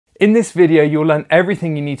In this video, you'll learn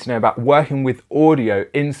everything you need to know about working with audio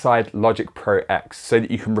inside Logic Pro X so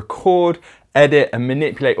that you can record, edit, and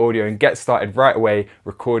manipulate audio and get started right away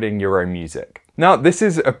recording your own music. Now, this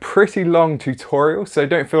is a pretty long tutorial, so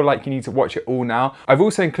don't feel like you need to watch it all now. I've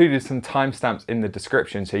also included some timestamps in the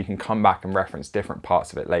description so you can come back and reference different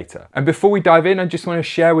parts of it later. And before we dive in, I just want to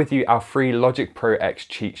share with you our free Logic Pro X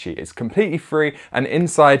cheat sheet. It's completely free, and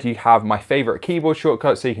inside you have my favorite keyboard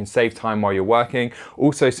shortcuts so you can save time while you're working.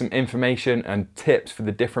 Also some information and tips for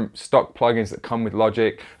the different stock plugins that come with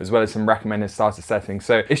Logic, as well as some recommended starter settings.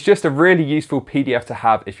 So it's just a really useful PDF to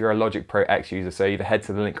have if you're a Logic Pro X user. So either head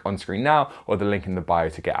to the link on screen now or the link in the bio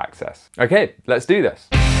to get access. Okay, let's do this.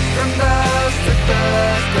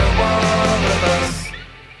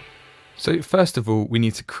 So first of all, we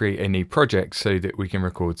need to create a new project so that we can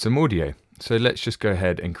record some audio. So let's just go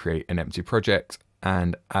ahead and create an empty project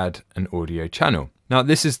and add an audio channel. Now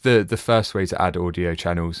this is the first way to add audio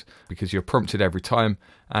channels because you're prompted every time.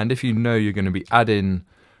 And if you know you're going to be adding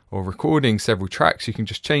or recording several tracks, you can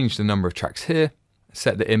just change the number of tracks here,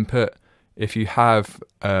 set the input. If you have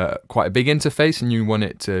quite a big interface and you want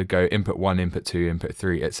it to go input 1, input 2, input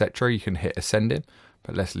 3, etc., you can hit ascending,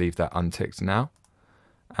 but let's leave that unticked now.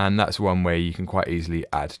 And that's one way you can quite easily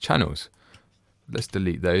add channels. Let's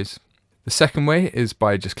delete those. The second way is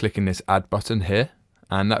by just clicking this add button here,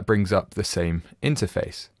 and that brings up the same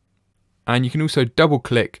interface. And you can also double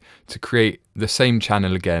click to create the same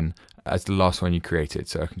channel again as the last one you created.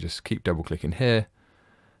 So I can just keep double clicking here,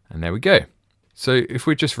 and there we go. So if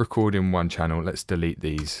we're just recording one channel, let's delete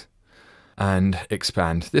these and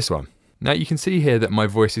expand this one. Now you can see here that my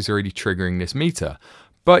voice is already triggering this meter,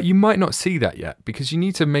 but you might not see that yet because you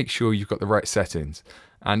need to make sure you've got the right settings.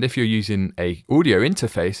 And if you're using a audio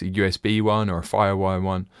interface, a USB one or a Firewire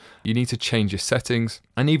one, you need to change your settings.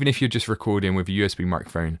 And even if you're just recording with a USB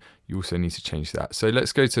microphone, you also need to change that. So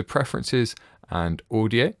let's go to Preferences and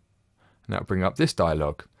Audio, and that'll bring up this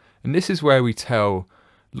dialog. And this is where we tell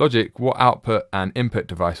Logic what output and input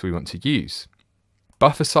device we want to use.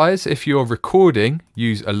 Buffer size, if you're recording,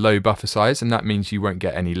 use a low buffer size, and that means you won't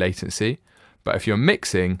get any latency. But if you're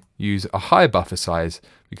mixing, use a high buffer size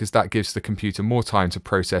because that gives the computer more time to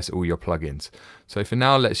process all your plugins. So for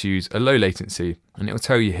now, let's use a low latency, and it will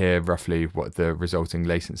tell you here roughly what the resulting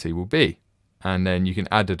latency will be. And then you can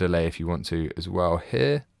add a delay if you want to as well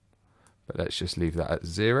here, but let's just leave that at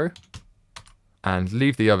 0. And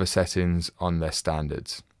leave the other settings on their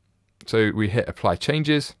standards. So we hit apply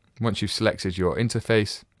changes once you've selected your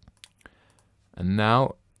interface. And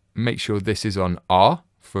now make sure this is on R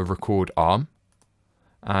for record arm,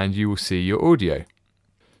 and you will see your audio.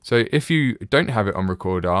 So if you don't have it on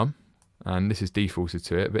record arm, and this is defaulted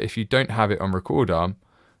to it, but if you don't have it on record arm,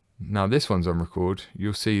 now this one's on record,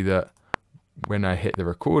 you'll see that when I hit the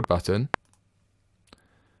record button,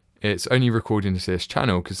 it's only recording to this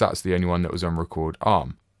channel because that's the only one that was on record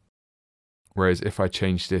arm. Whereas if I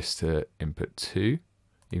change this to input 2,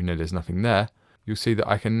 even though there's nothing there, you'll see that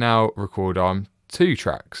I can now record arm 2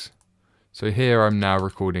 tracks. So here I'm now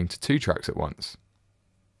recording to 2 tracks at once.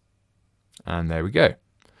 And there we go.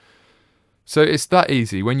 So it's that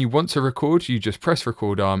easy. When you want to record, you just press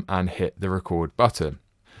record arm and hit the record button.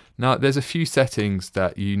 Now there's a few settings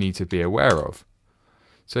that you need to be aware of.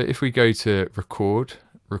 So if we go to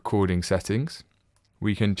recording settings,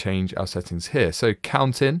 we can change our settings here. So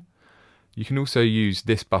counting, you can also use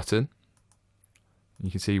this button. You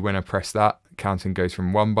can see when I press that, counting goes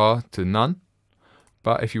from 1 bar to none.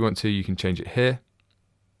 But if you want to, you can change it here.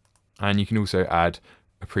 And you can also add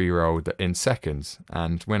a pre-roll in seconds.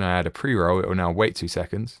 And when I add a pre-roll, it will now wait 2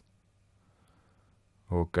 seconds.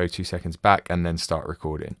 Or go 2 seconds back and then start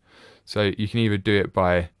recording. So you can either do it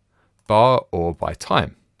by bar or by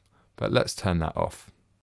time. But let's turn that off.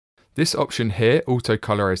 This option here, auto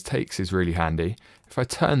colorize takes, is really handy. If I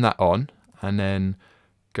turn that on and then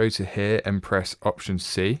go to here and press option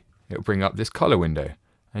C, it will bring up this color window.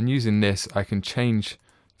 And using this, I can change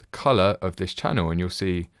the color of this channel, and you'll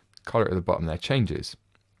see the color at the bottom there changes.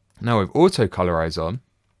 Now with auto colorize on,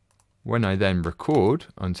 when I then record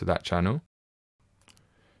onto that channel,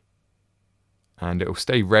 and it will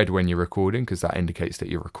stay red when you're recording because that indicates that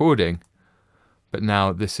you're recording, but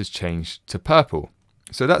now this has changed to purple.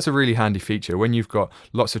 So that's a really handy feature. When you've got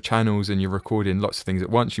lots of channels and you're recording lots of things at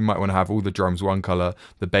once, you might want to have all the drums one color,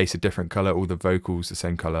 the bass a different color, all the vocals the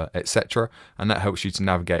same color, etc. And that helps you to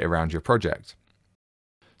navigate around your project.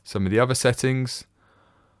 Some of the other settings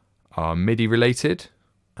are MIDI related,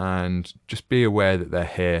 and just be aware that they're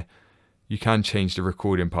here. You can change the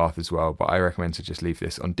recording path as well, but I recommend to just leave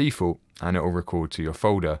this on default and it will record to your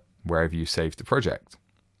folder wherever you saved the project.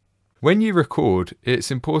 When you record, it's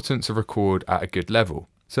important to record at a good level.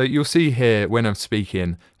 So you'll see here when I'm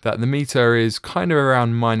speaking that the meter is kind of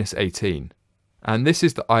around -18. And this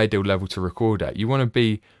is the ideal level to record at. You want to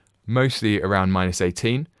be mostly around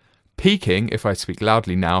 -18. Peaking, if I speak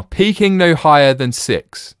loudly now, peaking no higher than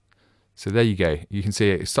 6. So there you go. You can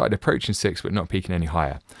see it started approaching 6, but not peaking any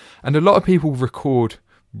higher. And a lot of people record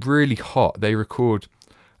really hot. They record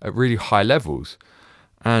at really high levels.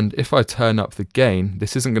 And if I turn up the gain,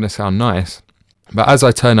 this isn't going to sound nice, but as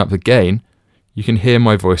I turn up the gain, you can hear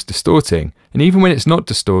my voice distorting. And even when it's not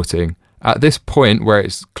distorting, at this point where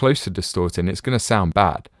it's close to distorting, it's going to sound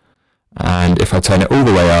bad. And if I turn it all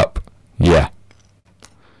the way up, yeah.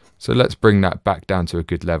 So let's bring that back down to a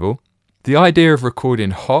good level. The idea of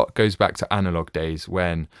recording hot goes back to analog days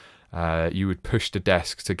when you would push the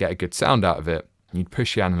desk to get a good sound out of it. You'd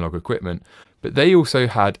push the analog equipment, but they also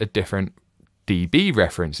had a different dB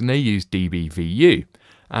reference, and they used dBVU.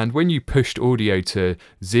 And when you pushed audio to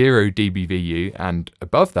 0 dBVU and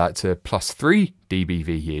above that to +3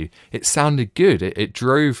 dBVU, it sounded good. It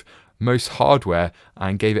drove most hardware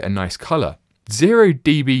and gave it a nice color. 0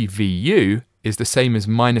 dBVU is the same as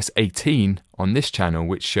 -18 on this channel,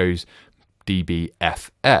 which shows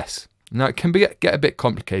dBFS. Now it can get a bit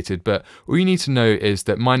complicated, but all you need to know is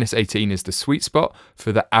that -18 is the sweet spot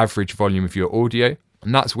for the average volume of your audio,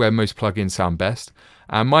 and that's where most plugins sound best.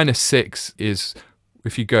 And -6 is,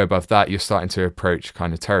 if you go above that, you're starting to approach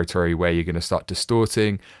kind of territory where you're going to start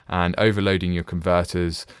distorting and overloading your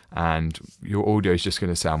converters, and your audio is just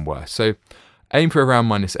going to sound worse. So aim for around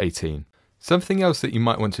 -18. Something else that you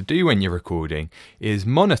might want to do when you're recording is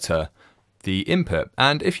monitor the input.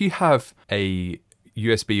 And if you have a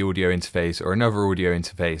USB audio interface or another audio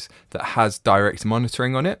interface that has direct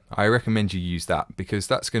monitoring on it, I recommend you use that, because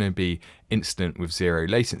that's going to be instant with 0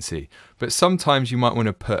 latency. But sometimes you might want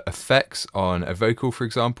to put effects on a vocal, for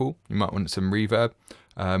example. You might want some reverb,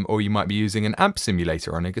 or you might be using an amp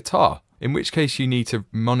simulator on a guitar, in which case you need to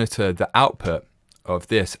monitor the output of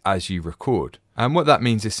this as you record. And what that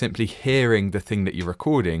means is simply hearing the thing that you're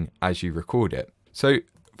recording as you record it. So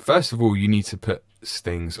first of all, you need to put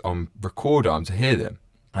things on record arm to hear them.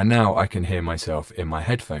 And now I can hear myself in my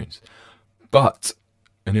headphones. But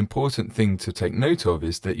an important thing to take note of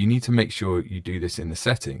is that you need to make sure you do this in the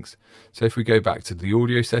settings. So if we go back to the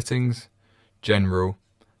audio settings, general,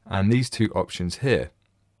 and these two options here.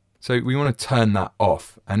 So we want to turn that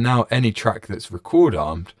off. And now any track that's record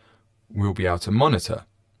armed will be able to monitor.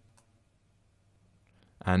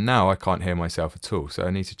 And now I can't hear myself at all. So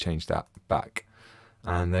I need to change that back.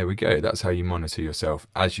 And there we go. That's how you monitor yourself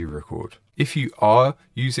as you record. If you are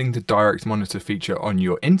using the direct monitor feature on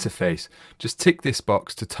your interface, just tick this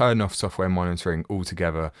box to turn off software monitoring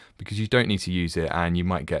altogether, because you don't need to use it and you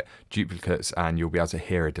might get duplicates and you'll be able to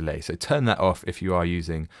hear a delay. So turn that off if you are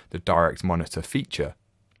using the direct monitor feature.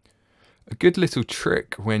 A good little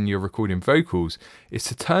trick when you're recording vocals is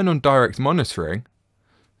to turn on direct monitoring.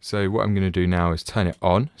 So what I'm going to do now is turn it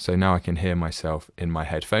on. So now I can hear myself in my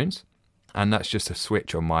headphones. And that's just a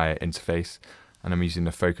switch on my interface, and I'm using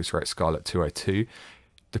the Focusrite Scarlett 202.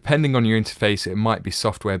 Depending on your interface, it might be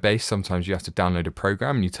software based. Sometimes you have to download a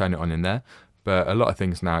program and you turn it on in there, but a lot of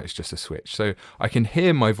things now it's just a switch. So I can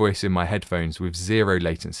hear my voice in my headphones with 0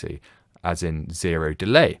 latency, as in 0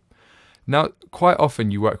 delay. Now, quite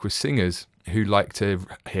often you work with singers who like to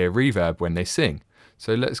hear reverb when they sing.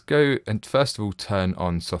 So let's go and first of all turn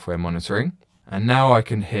on software monitoring. And now I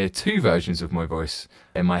can hear 2 versions of my voice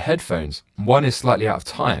in my headphones. One is slightly out of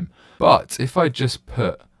time, but if I just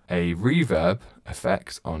put a reverb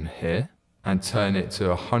effect on here and turn it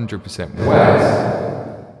to 100%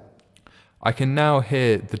 west, I can now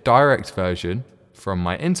hear the direct version from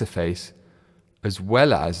my interface as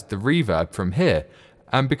well as the reverb from here.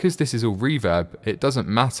 And because this is all reverb, it doesn't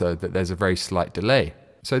matter that there's a very slight delay.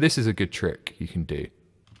 So this is a good trick you can do.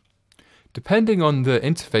 Depending on the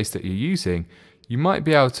interface that you're using, you might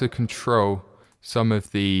be able to control some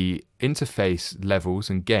of the interface levels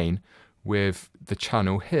and gain with the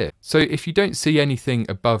channel here. So if you don't see anything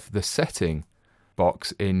above the setting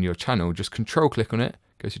box in your channel, just control click on it,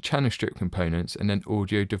 go to channel strip components and then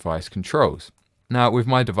audio device controls. Now with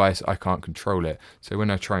my device, I can't control it. So when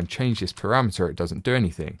I try and change this parameter, it doesn't do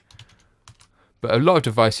anything. But a lot of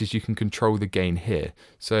devices you can control the gain here.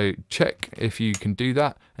 So check if you can do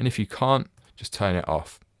that, and if you can't, just turn it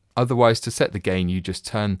off. Otherwise, to set the gain, you just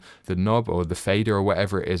turn the knob or the fader or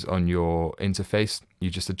whatever it is on your interface. You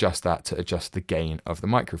just adjust that to adjust the gain of the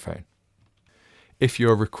microphone. If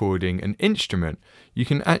you're recording an instrument, you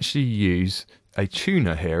can actually use a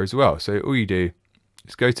tuner here as well. So all you do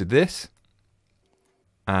is go to this,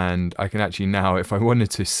 and I can actually now, if I wanted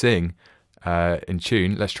to sing in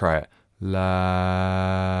tune, let's try it. La.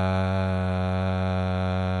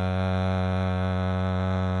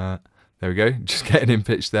 There we go, just getting in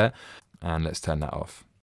pitch there. And let's turn that off.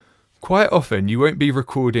 Quite often you won't be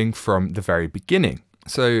recording from the very beginning.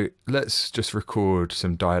 So let's just record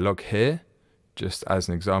some dialogue here, just as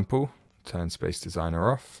an example. Turn Space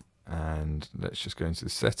Designer off, and let's just go into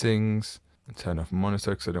the settings and turn off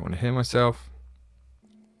monitor because I don't want to hear myself.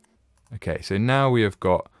 Okay, so now we have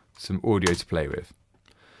got some audio to play with.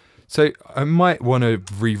 So I might want to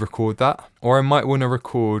re-record that, or I might want to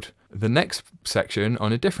record the next section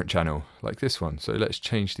on a different channel, like this one. So let's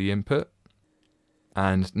change the input.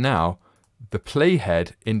 And now the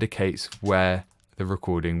playhead indicates where the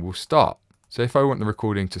recording will start. So if I want the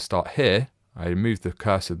recording to start here, I move the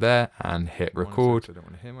cursor there and hit record. I don't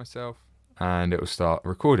want to hear myself. And it will start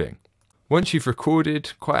recording. Once you've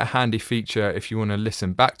recorded, quite a handy feature if you want to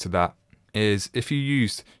listen back to that is if you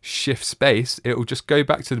use shift space, it will just go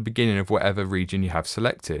back to the beginning of whatever region you have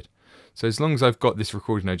selected. So as long as I've got this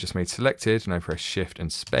recording I just made selected and I press shift and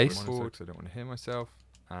space, I don't want to hear myself,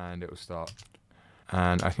 and it will start.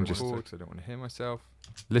 And I can just, I don't want to hear myself,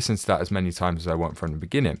 listen to that as many times as I want from the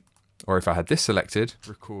beginning. Or if I had this selected,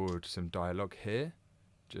 record some dialogue here,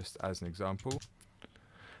 just as an example.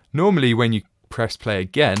 Normally when you press play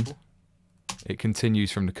again, it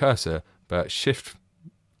continues from the cursor, but shift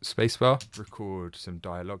spacebar, record some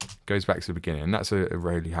dialogue, goes back to the beginning. And that's a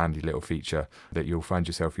really handy little feature that you'll find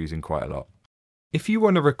yourself using quite a lot. If you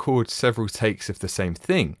want to record several takes of the same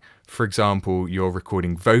thing, for example, you're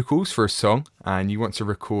recording vocals for a song and you want to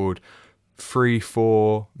record 3,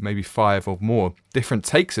 4, maybe 5 or more different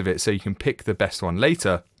takes of it so you can pick the best one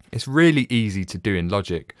later, it's really easy to do in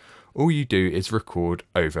Logic. All you do is record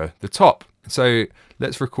over the top. So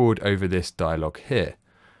let's record over this dialogue here.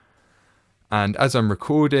 And as I'm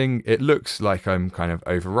recording, it looks like I'm kind of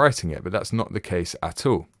overwriting it, but that's not the case at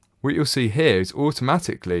all. What you'll see here is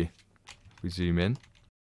automatically, if we zoom in,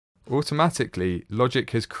 automatically Logic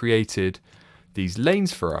has created these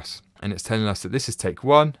lanes for us. And it's telling us that this is take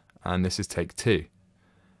 1 and this is take 2.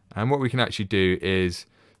 And what we can actually do is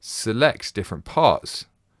select different parts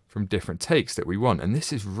from different takes that we want. And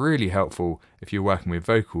this is really helpful if you're working with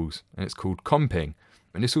vocals, and it's called comping.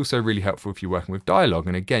 And it's also really helpful if you're working with dialogue,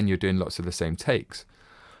 and again, you're doing lots of the same takes.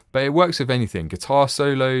 But it works with anything, guitar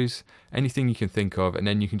solos, anything you can think of, and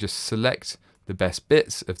then you can just select the best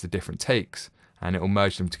bits of the different takes, and it will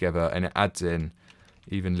merge them together, and it adds in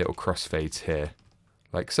even little crossfades here,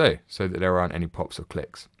 like so that there aren't any pops or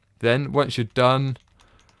clicks. Then once you're done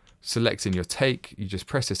selecting your take, you just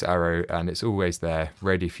press this arrow, and it's always there,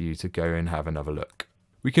 ready for you to go and have another look.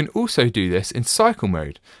 We can also do this in cycle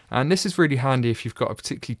mode, and this is really handy if you've got a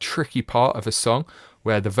particularly tricky part of a song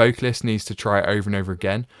where the vocalist needs to try it over and over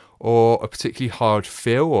again, or a particularly hard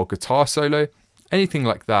fill or guitar solo, anything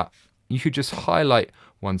like that. You could just highlight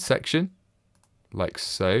one section, like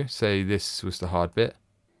so, say this was the hard bit,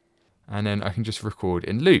 and then I can just record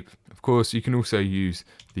in loop. Of course, you can also use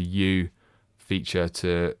the U feature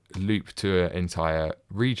to loop to an entire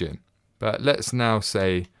region, but let's now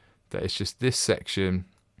say that it's just this section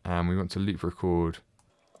and we want to loop record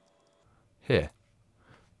here.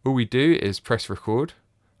 All we do is press record,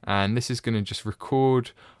 and this is going to just record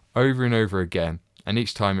over and over again, and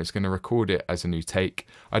each time it's going to record it as a new take.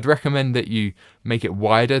 I'd recommend that you make it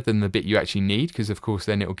wider than the bit you actually need, because of course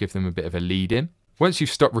then it will give them a bit of a lead in. Once you've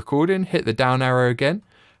stopped recording, hit the down arrow again,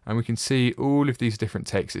 and we can see all of these different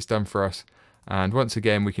takes it's done for us. And once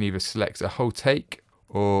again, we can either select a whole take,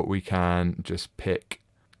 or we can just pick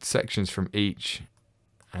sections from each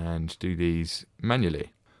and do these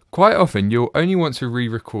manually. Quite often you'll only want to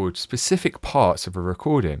re-record specific parts of a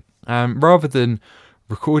recording, rather than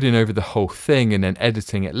recording over the whole thing and then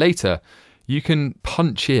editing it later. You can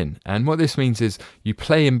punch in, and what this means is you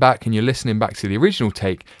play him back and you're listening back to the original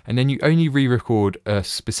take, and then you only re-record a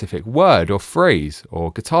specific word or phrase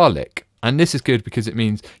or guitar lick. And this is good because it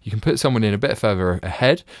means you can put someone in a bit further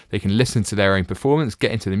ahead, they can listen to their own performance,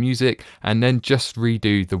 get into the music, and then just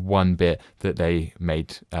redo the one bit that they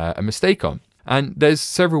made a mistake on. And there's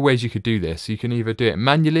several ways you could do this. You can either do it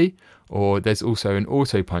manually, or there's also an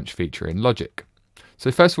auto punch feature in Logic.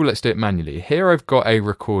 So first of all, let's do it manually. Here I've got a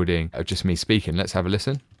recording of just me speaking. Let's have a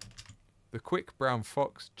listen. The quick brown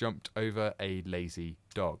fox jumped over a lazy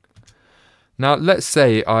dog. Now let's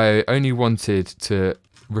say I only wanted to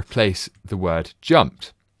replace the word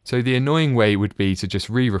jumped. So the annoying way would be to just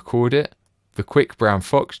re-record it. The quick brown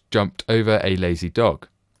fox jumped over a lazy dog.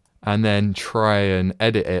 And then try and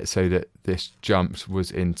edit it so that this jumped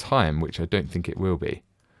was in time, which I don't think it will be.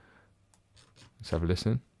 Let's have a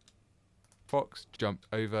listen. Fox jumped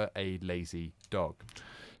over a lazy dog.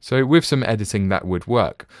 So with some editing that would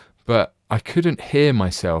work. but I couldn't hear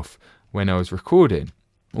myself when I was recording.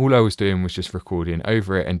 All I was doing was just recording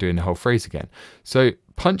over it and doing the whole phrase again. So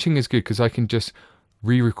punching is good because I can just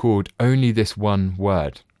re-record only this one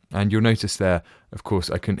word. And you'll notice there, of course,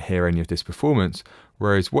 I couldn't hear any of this performance.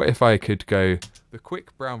 Whereas what if I could go, the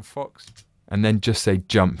quick brown fox, and then just say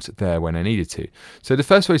jumped there when I needed to. So the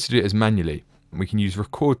first way to do it is manually. We can use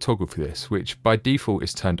record toggle for this, which by default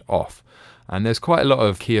is turned off. And there's quite a lot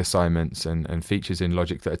of key assignments and features in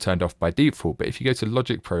Logic that are turned off by default. But if you go to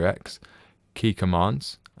Logic Pro X, key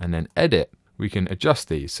commands, and then edit, we can adjust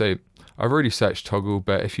these. So I've already searched toggle,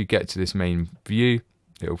 but if you get to this main view,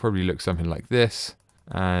 it will probably look something like this.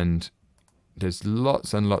 And there's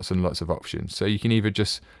lots and lots and lots of options. So you can either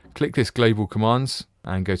just click this global commands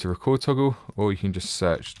and go to record toggle, or you can just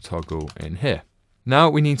search toggle in here. Now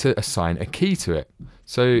we need to assign a key to it.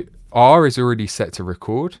 So R is already set to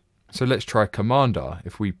record. So let's try Command R.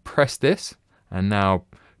 If we press this and now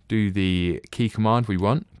do the key command we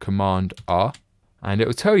want, Command R, and it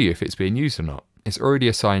will tell you if it's being used or not. It's already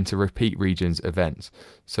assigned to repeat regions events.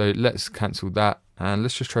 So let's cancel that and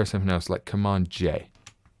let's just try something else like Command J.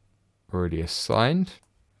 Already assigned,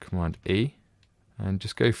 Command E, and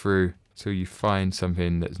just go through till you find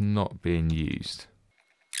something that's not being used.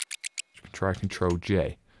 Try Control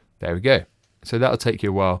J. There we go. So that'll take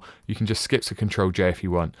you a while. You can just skip to Control J if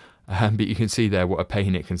you want, but you can see there what a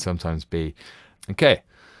pain it can sometimes be. Okay,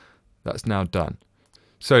 that's now done.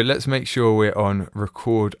 So let's make sure we're on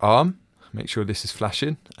record arm. Make sure this is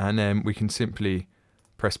flashing, and then we can simply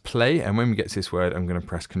press play. And when we get to this word, I'm going to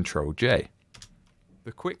press Control J.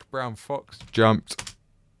 The quick brown fox jumped,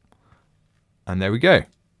 and there we go.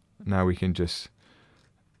 Now we can just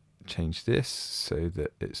change this so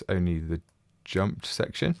that it's only the jumped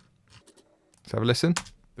section. Let's have a listen.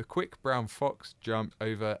 The quick brown fox jumped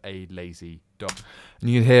over a lazy dog. And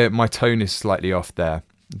you can hear my tone is slightly off there.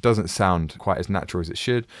 It doesn't sound quite as natural as it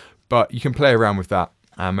should, but you can play around with that,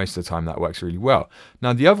 and most of the time that works really well.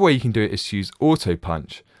 Now the other way you can do it is to use auto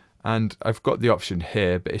punch, and I've got the option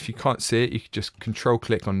here, but if you can't see it, you can just control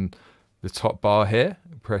click on the top bar here,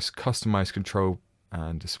 press customize control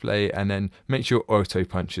and display, and then make sure auto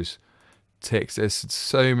punch is ticked. There's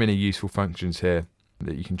so many useful functions here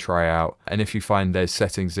that you can try out, and if you find there's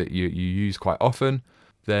settings that you use quite often,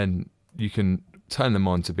 then you can turn them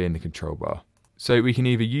on to be in the control bar. So we can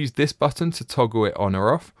either use this button to toggle it on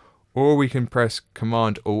or off, or we can press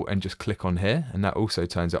Command Alt and just click on here, and that also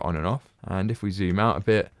turns it on and off. And if we zoom out a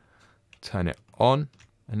bit, turn it on,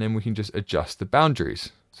 and then we can just adjust the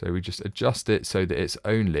boundaries. So we just adjust it so that it's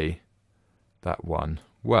only that one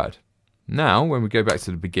word. Now when we go back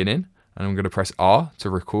to the beginning, and I'm going to press R to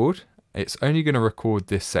record, it's only going to record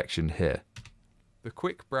this section here. The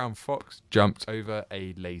quick brown fox jumped over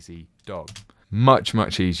a lazy dog. Much,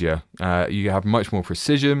 much easier. You have much more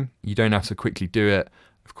precision. You don't have to quickly do it.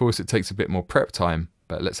 Of course, it takes a bit more prep time,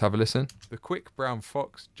 but let's have a listen. The quick brown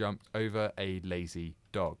fox jumped over a lazy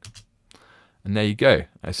dog. And there you go.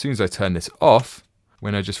 As soon as I turn this off,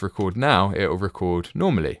 when I just record now, it will record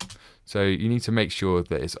normally. So you need to make sure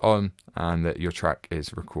that it's on and that your track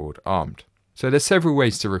is record armed. So there's several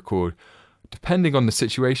ways to record. Depending on the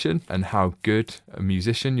situation and how good a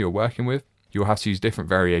musician you're working with, you'll have to use different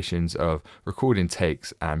variations of recording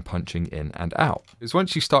takes and punching in and out. Because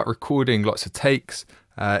once you start recording lots of takes,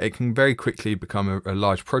 it can very quickly become a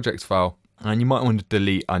large project file, and you might want to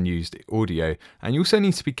delete unused audio. And you also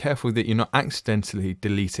need to be careful that you're not accidentally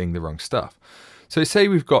deleting the wrong stuff. So say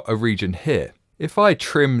we've got a region here. If I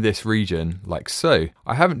trim this region like so,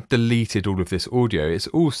 I haven't deleted all of this audio, it's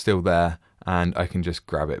all still there, and I can just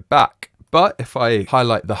grab it back. But if I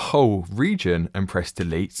highlight the whole region and press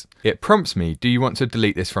delete, it prompts me, do you want to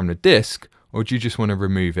delete this from the disk, or do you just want to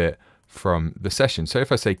remove it from the session? So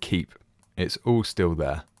if I say keep, it's all still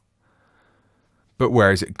there. But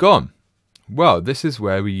where is it gone? Well, this is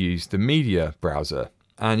where we use the media browser.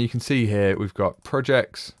 And you can see here we've got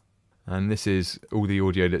projects, and this is all the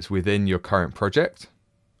audio that's within your current project.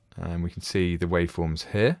 And we can see the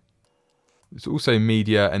waveforms here. There's also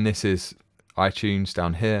media, and this is iTunes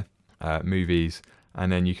down here. Movies,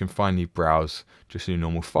 and then you can finally browse just your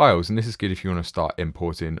normal files, and this is good if you want to start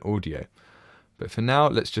importing audio. But for now,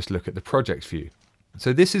 let's just look at the project view.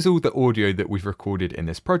 So this is all the audio that we've recorded in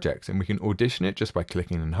this project, and we can audition it just by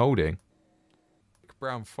clicking and holding.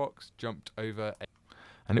 Brown fox jumped over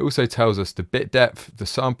and it also tells us the bit depth, the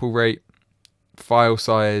sample rate, file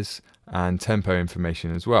size, and tempo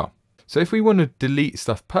information as well. So if we want to delete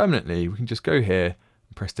stuff permanently, we can just go here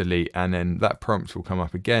and press delete, and then that prompt will come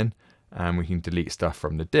up again, and we can delete stuff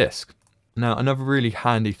from the disk. Now, another really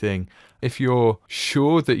handy thing, if you're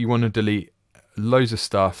sure that you want to delete loads of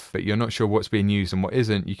stuff, but you're not sure what's being used and what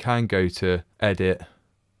isn't, you can go to Edit,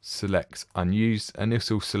 select Unused, and this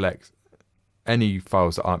will select any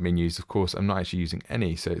files that aren't being used. Of course, I'm not actually using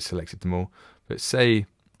any, so it's selected them all. But say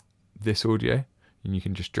this audio, and you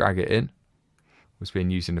can just drag it in, was being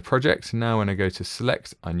used in the project. Now when I go to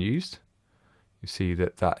Select Unused, you see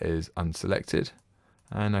that that is unselected,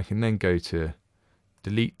 and I can then go to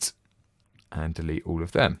Delete and delete all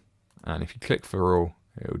of them. And if you click for all,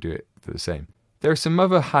 it will do it for the same. There are some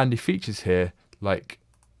other handy features here, like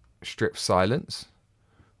strip silence,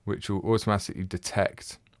 which will automatically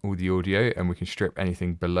detect all the audio, and we can strip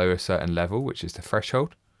anything below a certain level, which is the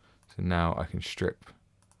threshold. So now I can strip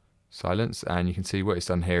silence, and you can see what it's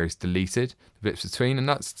done here is deleted the bits between, and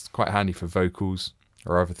that's quite handy for vocals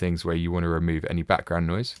or other things where you want to remove any background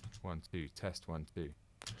noise. 1, 2, test 1, 2.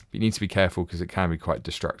 But you need to be careful because it can be quite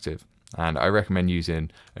destructive. And I recommend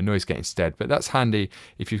using a noise gate instead, but that's handy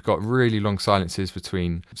if you've got really long silences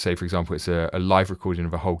between, say for example, it's a live recording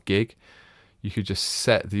of a whole gig. You could just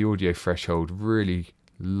set the audio threshold really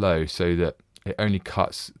low so that it only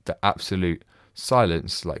cuts the absolute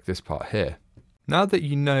silence, like this part here. Now that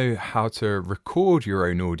you know how to record your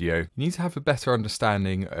own audio, you need to have a better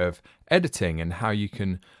understanding of editing and how you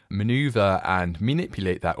can maneuver and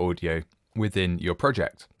manipulate that audio within your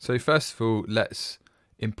project. So first of all, let's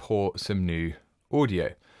import some new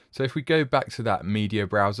audio. So if we go back to that media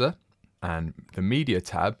browser and the media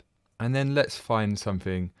tab, and then let's find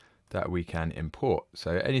something that we can import.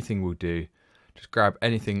 So anything will do. Just grab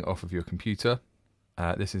anything off of your computer.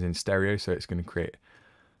 This is in stereo, so it's going to create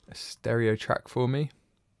a stereo track for me.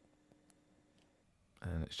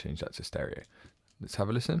 And let's change that to stereo. Let's have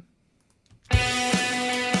a listen.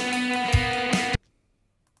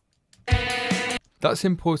 That's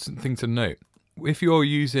an important thing to note. If you're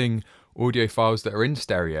using audio files that are in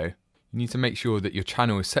stereo, you need to make sure that your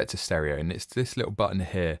channel is set to stereo, and it's this little button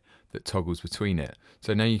here that toggles between it.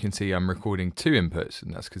 So now you can see I'm recording 2 inputs,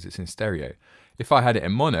 and that's because it's in stereo. If I had it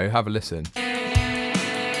in mono, have a listen.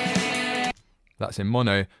 That's in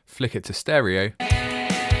mono, flick it to stereo,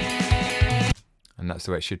 and that's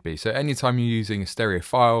the way it should be. So anytime you're using a stereo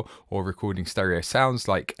file or recording stereo sounds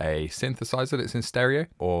like a synthesizer that's in stereo,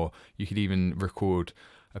 or you could even record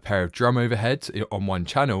a pair of drum overheads on one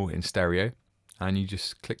channel in stereo, and you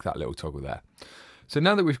just click that little toggle there. So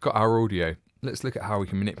now that we've got our audio, let's look at how we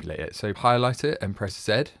can manipulate it. So highlight it and press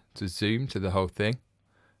Z to zoom to the whole thing.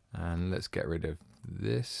 And let's get rid of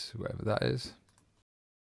this, whatever that is,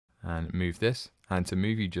 and move this. And to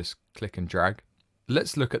move, you just click and drag.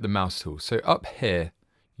 Let's look at the mouse tool. So up here,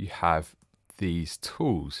 you have these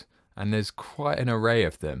tools, and there's quite an array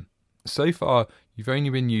of them. So far, you've only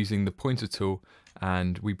been using the pointer tool,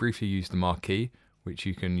 and we briefly used the marquee, which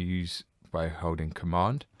you can use by holding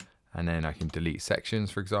Command, and then I can delete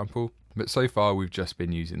sections, for example. But so far, we've just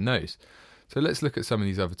been using those. So let's look at some of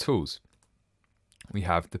these other tools. We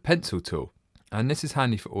have the pencil tool, and this is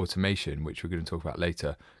handy for automation, which we're going to talk about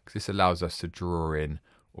later, because this allows us to draw in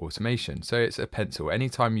automation. So it's a pencil.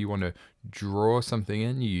 Anytime you want to draw something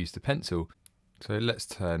in, you use the pencil. So let's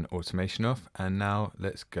turn automation off, and now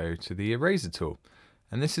let's go to the eraser tool.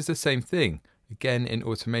 And this is the same thing. Again, in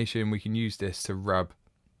automation, we can use this to rub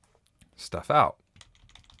stuff out.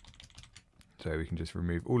 So we can just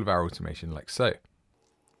remove all of our automation like so.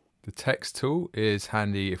 The text tool is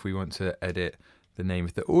handy if we want to edit the name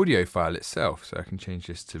of the audio file itself. So I can change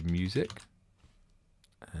this to music,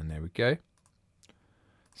 and there we go.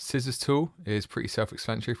 Scissors tool is pretty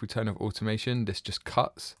self-explanatory. If we turn off automation, this just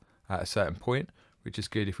cuts at a certain point, which is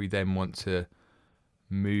good if we then want to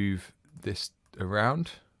move this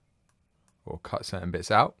around or cut certain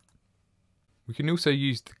bits out. We can also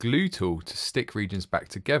use the glue tool to stick regions back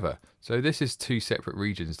together. So this is 2 separate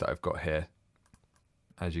regions that I've got here,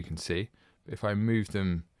 as you can see. If I move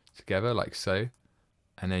them together like so,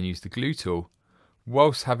 and then use the glue tool,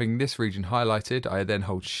 whilst having this region highlighted, I then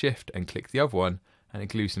hold Shift and click the other one, and it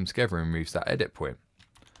glues them together and removes that edit point.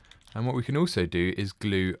 And what we can also do is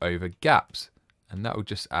glue over gaps, and that will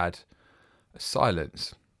just add a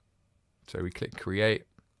silence. So we click Create,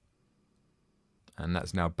 and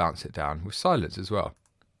that's now bounced it down with silence as well.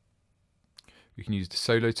 We can use the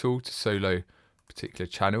solo tool to solo particular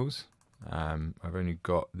channels. I've only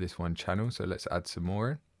got this one channel, so let's add some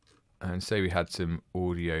more in. And say we had some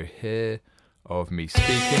audio here of me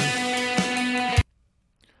speaking. I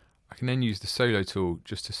can then use the solo tool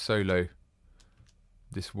just to solo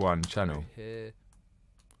this one channel here.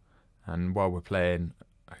 And while we're playing,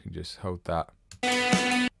 I can just hold that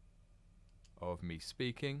of me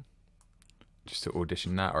speaking, just to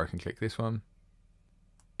audition that, or I can click this one.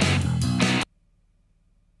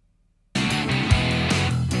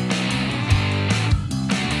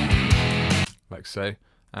 like so.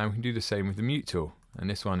 And we can do the same with the mute tool. And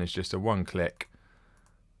this one is just a one click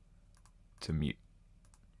to mute.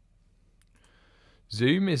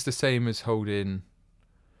 Zoom is the same as holding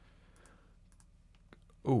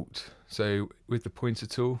Alt. So with the pointer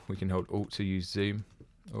tool, we can hold Alt to use zoom,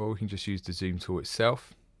 or we can just use the zoom tool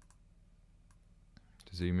itself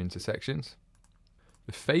to zoom into sections.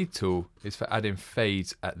 The fade tool is for adding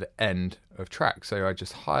fades at the end of tracks. So I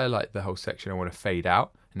just highlight the whole section I want to fade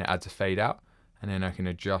out, and it adds a fade out, and then I can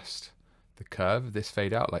adjust the curve of this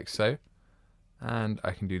fade out like so, and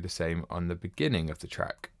I can do the same on the beginning of the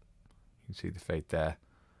track. You can see the fade there,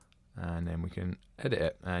 and then we can edit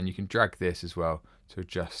it, and you can drag this as well to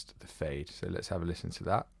adjust the fade. So let's have a listen to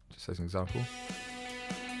that just as an example.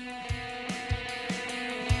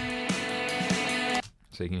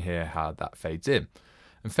 So you can hear how that fades in.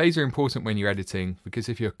 And fades are important when you're editing, because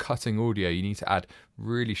if you're cutting audio, you need to add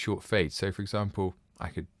really short fades. So for example, I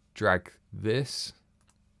could drag this,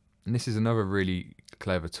 and this is another really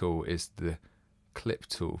clever tool, is the clip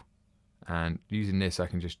tool. And using this, I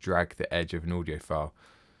can just drag the edge of an audio file.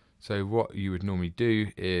 So what you would normally do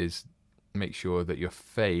is make sure that your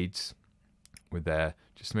fades were there,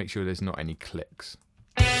 just to make sure there's not any clicks.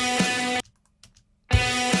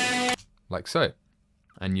 Like so.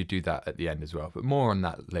 And you do that at the end as well, but more on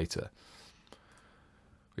that later.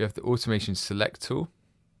 We have the automation select tool,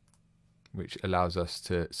 which allows us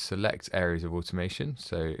to select areas of automation.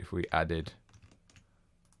 So if we added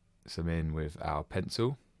some in with our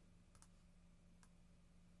pencil,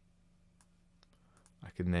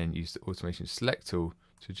 I can then use the automation select tool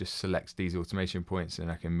to just select these automation points,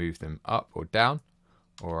 and I can move them up or down,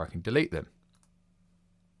 or I can delete them.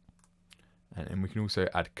 And then we can also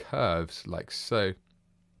add curves like so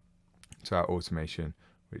to our automation,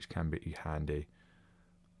 which can be handy.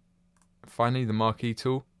 Finally, the marquee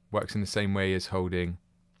tool works in the same way as holding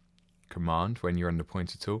Command when you're on the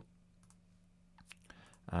pointer tool.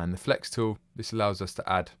 And the flex tool, this allows us to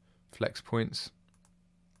add flex points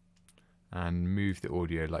and move the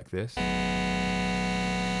audio like this.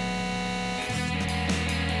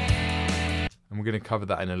 And we're going to cover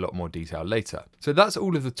that in a lot more detail later. So that's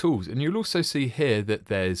all of the tools, and you'll also see here that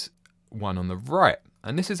there's one on the right.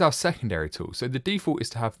 And this is our secondary tool. So the default is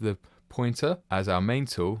to have the pointer as our main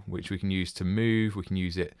tool, which we can use to move, we can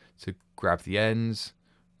use it to grab the ends,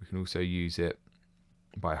 we can also use it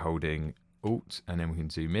by holding Alt, and then we can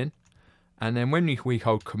zoom in. And then when we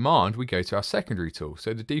hold Command, we go to our secondary tool.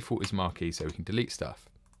 So the default is marquee, so we can delete stuff.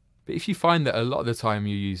 But if you find that a lot of the time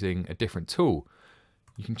you're using a different tool,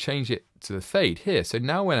 you can change it to the fade here. So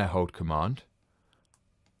now when I hold Command,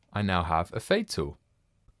 I now have a fade tool.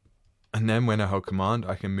 And then when I hold Command,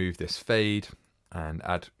 I can move this fade and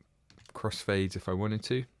add crossfades if I wanted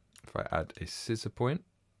to. If I add a scissor point,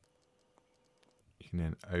 you can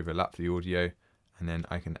then overlap the audio, and then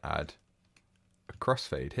I can add a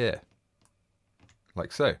crossfade here,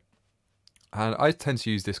 like so. And I tend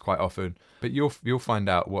to use this quite often, but you'll find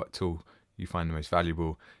out what tool you find the most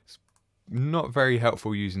valuable. It's not very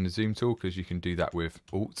helpful using the zoom tool, because you can do that with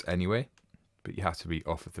Alt anyway, but you have to be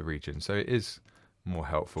off of the region. So it is more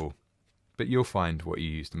helpful, but you'll find what you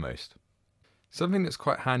use the most. Something that's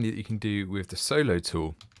quite handy that you can do with the solo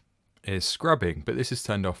tool is scrubbing, but this is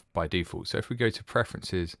turned off by default. So if we go to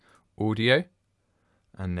Preferences, Audio,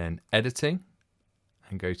 and then Editing,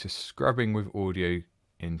 and go to Scrubbing with Audio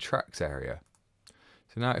in Tracks area.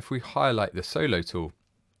 So now if we highlight the solo tool,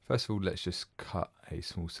 first of all, let's just cut a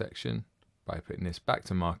small section by putting this back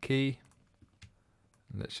to marquee.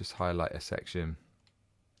 Let's just highlight a section,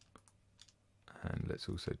 and let's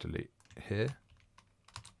also delete here.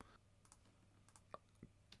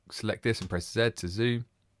 Select this and press Z to zoom.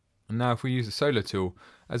 And now if we use the solo tool,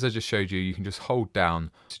 as I just showed you, you can just hold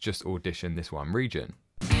down to just audition this one region.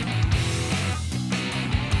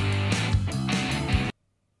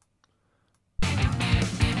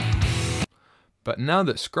 But now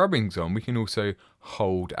that scrubbing's on, we can also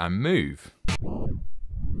hold and move.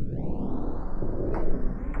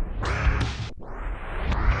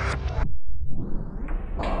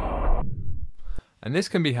 And this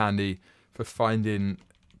can be handy for finding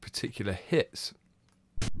particular hits.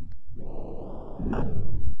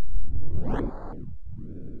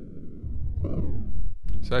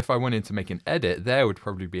 So if I wanted to make an edit, there would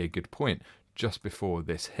probably be a good point just before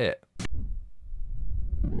this hit.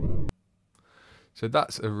 So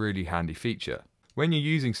that's a really handy feature. When you're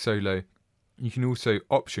using solo, you can also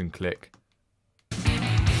option click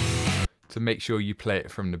to make sure you play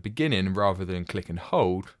it from the beginning rather than click and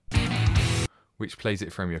hold, which plays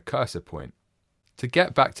it from your cursor point. To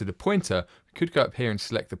get back to the pointer, we could go up here and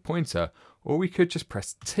select the pointer, or we could just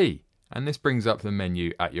press T And this brings up the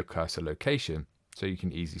menu at your cursor location, so you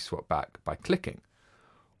can easily swap back by clicking.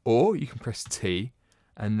 Or you can press T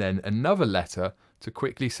and then another letter to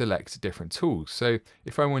quickly select different tools. So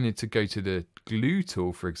if I wanted to go to the glue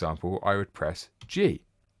tool, for example, I would press G.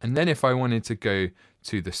 And then if I wanted to go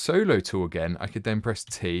to the solo tool again, I could then press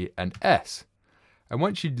T and S. And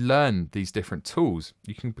once you learn these different tools,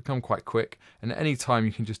 you can become quite quick, and at any time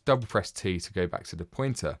you can just double press T to go back to the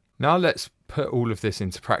pointer. Now let's put all of this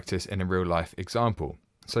into practice in a real life example.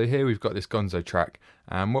 So here we've got this Gonzo track,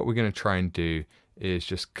 and what we're going to try and do is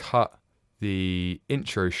just cut the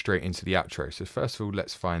intro straight into the outro. So first of all,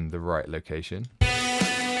 let's find the right location.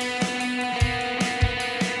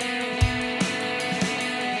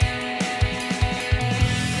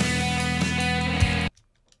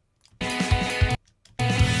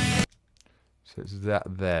 So it's that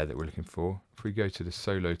there that we're looking for. If we go to the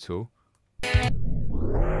solo tool,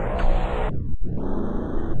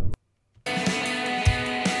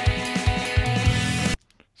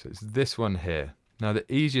 so it's this one here. Now the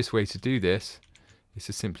easiest way to do this is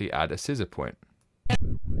to simply add a scissor point. So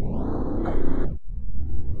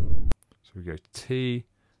we go T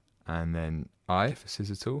and then I for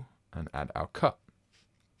scissor tool and add our cut.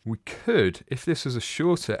 We could, if this was a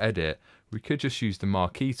shorter edit, we could just use the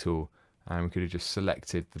marquee tool and we could have just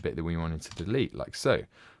selected the bit that we wanted to delete like so.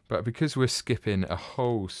 But because we're skipping a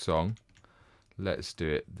whole song, let's do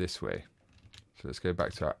it this way. So let's go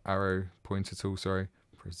back to our arrow pointer tool,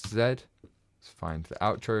 press Z. Let's find the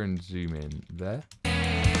outro and zoom in there.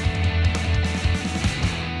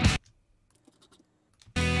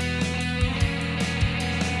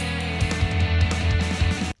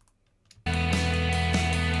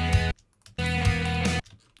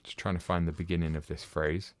 Just trying to find the beginning of this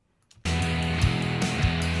phrase.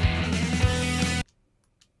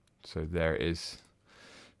 So there it is.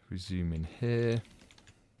 We zoom in here.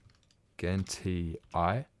 Again,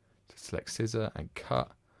 T-I to select scissor and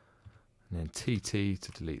cut. And then TT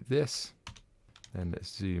to delete this. Then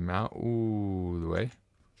let's zoom out all the way.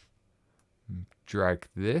 Drag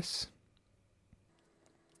this.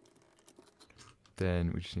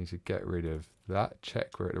 Then we just need to get rid of that.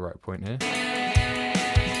 Check we're at the right point here.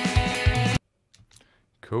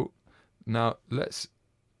 Cool. Now let's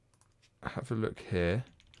have a look here.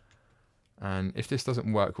 And if this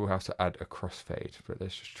doesn't work, we'll have to add a crossfade. But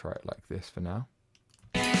let's just try it like this for now.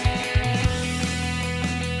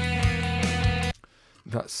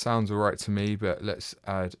 That sounds alright to me, but let's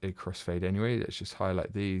add a crossfade anyway. Let's just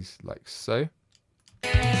highlight these like so.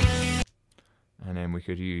 And then we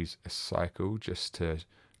could use a cycle just to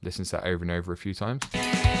listen to that over and over a few times.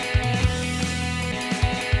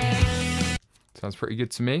 Sounds pretty good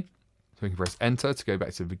to me. So we can press enter to go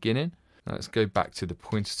back to the beginning. Now let's go back to the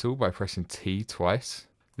pointer tool by pressing T twice.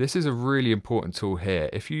 This is a really important tool here.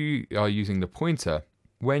 If you are using the pointer,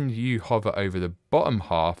 when you hover over the bottom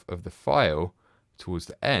half of the file towards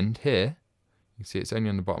the end here, you can see it's only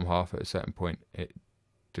on the bottom half. At a certain point it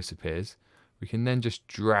disappears. We can then just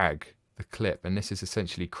drag the clip, and this is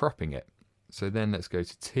essentially cropping it. So then let's go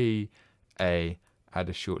to T, A, add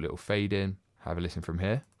a short little fade in, have a listen from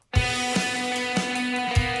here.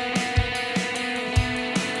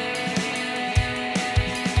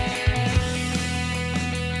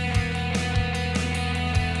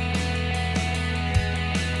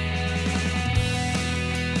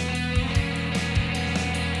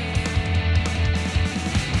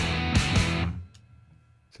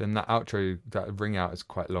 Then that outro, that ring out is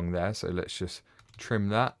quite long there, so let's just trim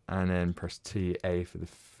that and then press T-A for the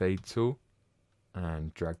fade tool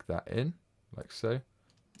and drag that in like so.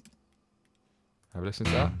 Have a listen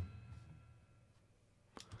to that.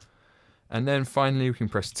 And then finally we can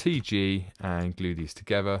press TG and glue these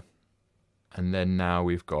together. And then now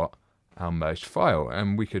we've got our merged file,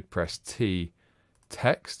 and we could press T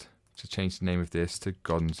text to change the name of this to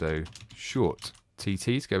Gonzo Short.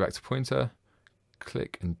 TT to go back to pointer.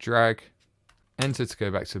 Click and drag, enter to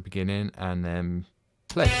go back to the beginning, and then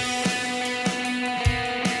play.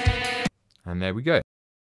 And there we go.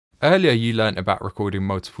 Earlier you learnt about recording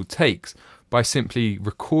multiple takes by simply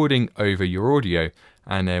recording over your audio,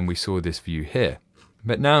 and then we saw this view here.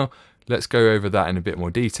 But now let's go over that in a bit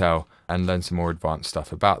more detail and learn some more advanced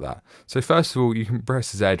stuff about that. So first of all, you can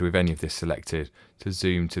press Z with any of this selected to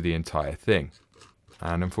zoom to the entire thing.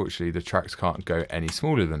 And unfortunately the tracks can't go any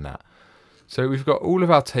smaller than that. So we've got all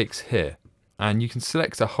of our takes here, and you can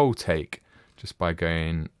select a whole take just by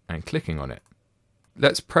going and clicking on it.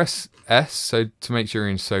 Let's press S so to make sure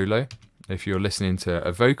you're in solo. If you're listening to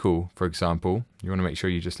a vocal, for example, you want to make sure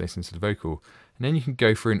you just listen to the vocal, and then you can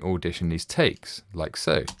go through and audition these takes like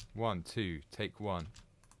so. 1, 2, take 1,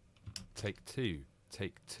 take 2,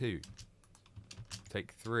 take 2,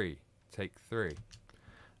 take 3, take 3,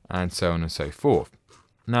 and so on and so forth.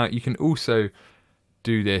 Now you can also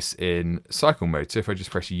do this in cycle mode. So if I just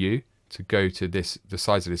press U to go to the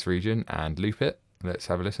size of this region and loop it, let's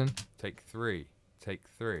have a listen. Take 3, take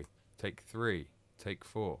 3, take 3, take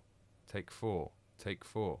 4, take 4, take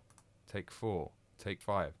 4, take 4, take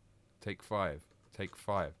 5, take 5, take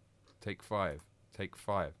 5, take 5, take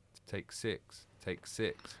 5, take 6, take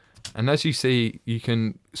 6. And as you see, you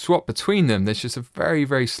can swap between them. There's just a very,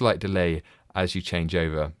 very slight delay as you change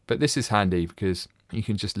over. But this is handy because you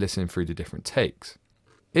can just listen through the different takes.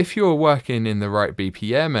 If you're working in the right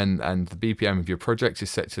BPM and the BPM of your project is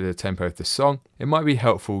set to the tempo of the song, it might be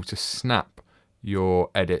helpful to snap your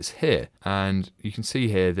edits here. And you can see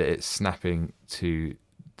here that it's snapping to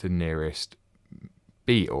the nearest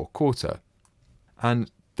beat or quarter. And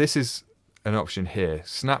this is an option here,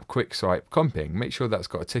 snap quick swipe comping. Make sure that's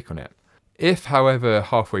got a tick on it. If, however,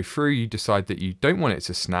 halfway through you decide that you don't want it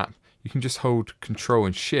to snap, you can just hold Control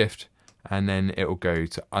and Shift and then it will go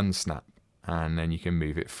to unsnap. And then you can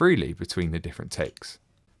move it freely between the different takes.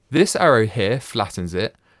 This arrow here flattens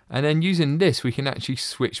it, and then using this we can actually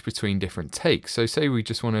switch between different takes. So say we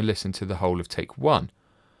just want to listen to the whole of take 1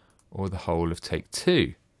 or the whole of take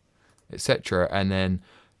 2, etc. And then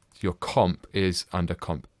your comp is under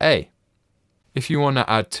comp A. If you want to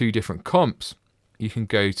add 2 different comps, you can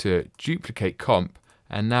go to duplicate comp,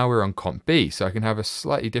 and now we're on comp B. So I can have a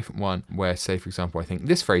slightly different one where, say for example, I think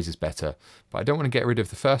this phrase is better, but I don't want to get rid of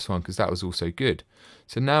the first one because that was also good.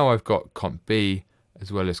 So now I've got comp B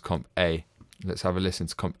as well as comp A. Let's have a listen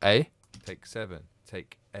to comp A. Take 7,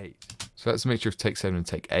 take 8. So that's a mixture of take 7 and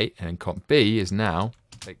take 8, and then comp B is now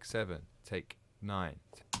take 7, take 9.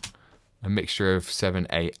 A mixture of 7,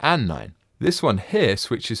 8 and 9. This one here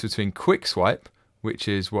switches between quick swipe, which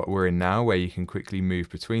is what we're in now, where you can quickly move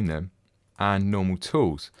between them, and normal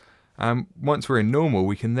tools. Once we're in normal,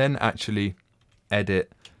 we can then actually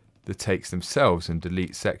edit the takes themselves and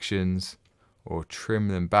delete sections or trim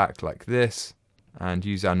them back like this and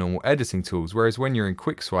use our normal editing tools. Whereas when you're in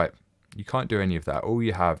quick swipe, you can't do any of that. All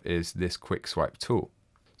you have is this quick swipe tool.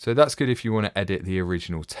 So that's good if you want to edit the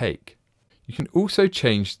original take. You can also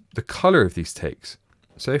change the color of these takes.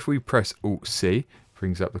 So if we press Alt-C, it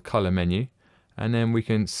brings up the color menu, and then we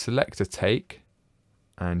can select a take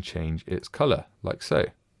and change its color like so.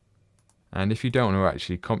 And if you don't want to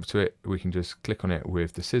actually comp to it, we can just click on it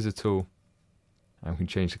with the scissor tool and we can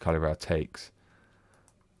change the color of our takes,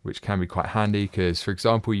 which can be quite handy because, for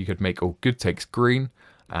example, you could make all good takes green,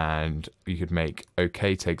 and you could make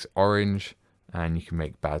okay takes orange, and you can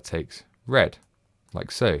make bad takes red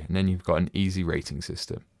like so, and then you've got an easy rating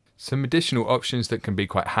system. Some additional options that can be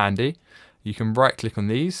quite handy: you can right click on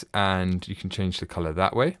these and you can change the color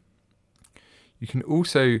that way. You can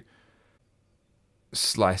also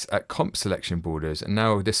slice at comp selection borders, and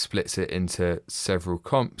now this splits it into several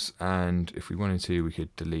comps, and if we wanted to, we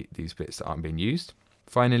could delete these bits that aren't being used.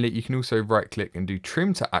 Finally, you can also right click and do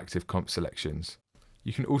trim to active comp selections.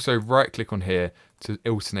 You can also right click on here to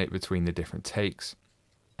alternate between the different takes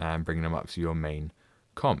and bring them up to your main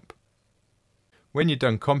comp. When you're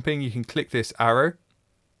done comping, you can click this arrow,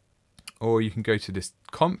 or you can go to this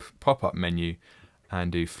comp pop-up menu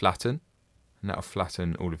and do flatten, and that'll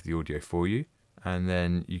flatten all of the audio for you. And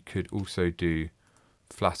then you could also do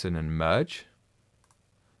flatten and merge,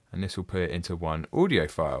 and this will put it into one audio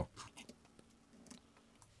file.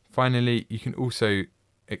 Finally, you can also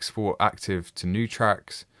export active to new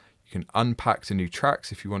tracks. You can unpack to new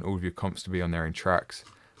tracks if you want all of your comps to be on their own tracks,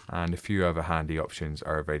 and a few other handy options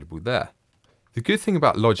are available there. The good thing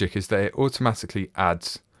about Logic is that it automatically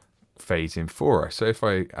adds fades in for us. So if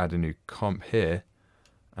I add a new comp here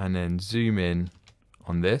and then zoom in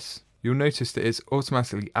on this, you'll notice that it's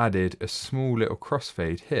automatically added a small little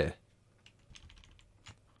crossfade here,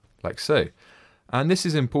 like so. And this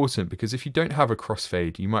is important because if you don't have a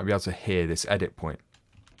crossfade, you might be able to hear this edit point.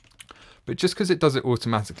 But just because it does it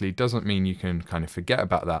automatically doesn't mean you can kind of forget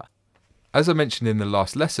about that. As I mentioned in the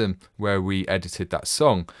last lesson where we edited that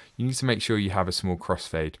song, you need to make sure you have a small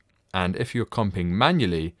crossfade. And if you're comping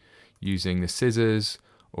manually using the scissors,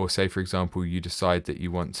 or say for example you decide that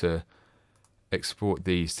you want to export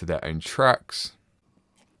these to their own tracks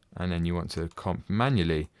and then you want to comp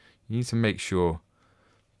manually, you need to make sure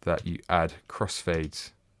that you add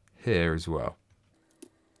crossfades here as well,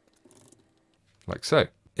 like so.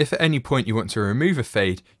 If at any point you want to remove a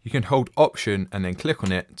fade, you can hold Option and then click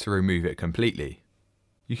on it to remove it completely.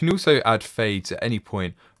 You can also add fades at any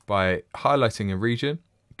point by highlighting a region,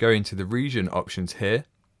 going to the region options here,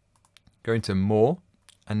 going to More,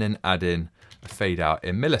 and then add in a fade out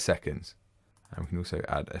in milliseconds. And we can also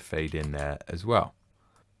add a fade in there as well.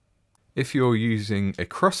 If you're using a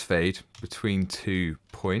crossfade between 2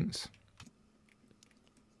 points,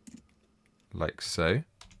 like so,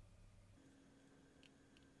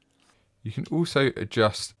 you can also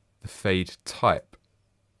adjust the fade type.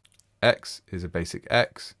 X is a basic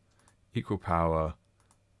X, equal power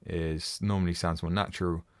is normally sounds more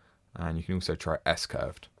natural, and you can also try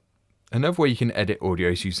S-curved. Another way you can edit audio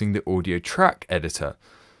is using the audio track editor.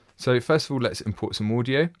 So first of all, let's import some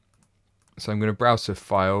audio. So I'm going to browse to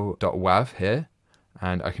file.wav here,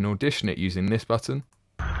 and I can audition it using this button.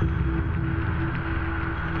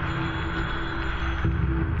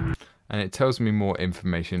 And it tells me more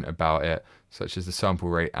information about it, such as the sample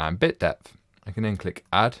rate and bit depth. I can then click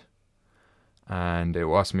add, and it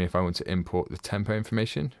will ask me if I want to import the tempo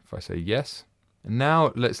information. If I say yes. And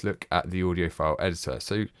now let's look at the audio file editor.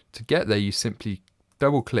 So to get there, you simply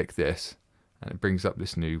double click this and it brings up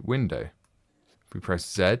this new window. If we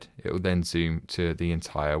press Z, it will then zoom to the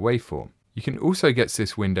entire waveform. You can also get to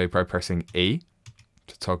this window by pressing E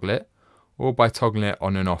to toggle it, or by toggling it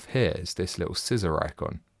on and off here. It's this little scissor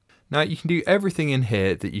icon. Now you can do everything in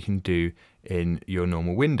here that you can do in your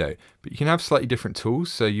normal window, but you can have slightly different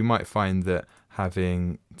tools. So you might find that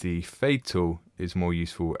having the fade tool is more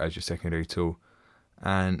useful as your secondary tool,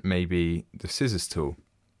 and maybe the scissors tool.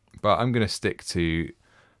 But I'm going to stick to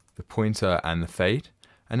the pointer and the fade.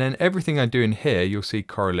 And then everything I do in here, you'll see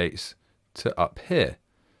correlates to up here.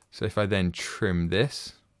 So if I then trim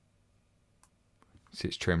this, see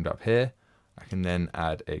it's trimmed up here, I can then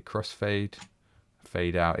add a crossfade,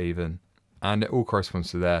 fade out even, and it all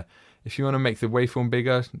corresponds to there. If you want to make the waveform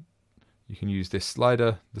bigger, you can use this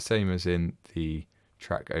slider, the same as in the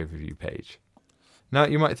track overview page. Now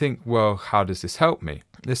you might think, well, how does this help me?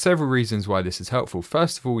 There's several reasons why this is helpful.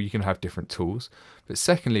 First of all, you can have different tools. But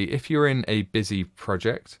secondly, if you're in a busy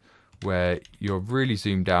project where you're really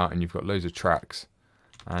zoomed out and you've got loads of tracks,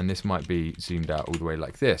 and this might be zoomed out all the way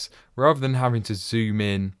like this, rather than having to zoom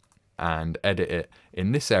in and edit it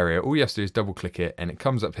in this area, all you have to do is double click it and it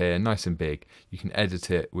comes up here nice and big. You can edit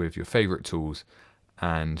it with your favorite tools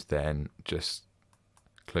and then just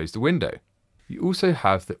close the window. You also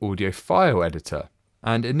have the audio file editor.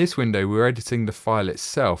 And in this window, we're editing the file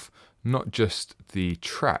itself, not just the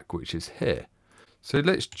track, which is here. So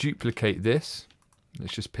let's duplicate this.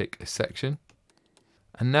 Let's just pick a section.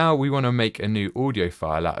 And now we want to make a new audio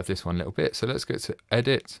file out of this one little bit. So let's go to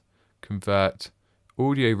Edit, Convert,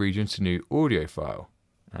 Audio Region to New Audio File,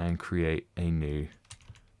 and create a new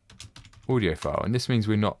audio file. And this means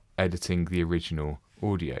we're not editing the original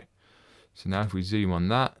audio. So now if we zoom on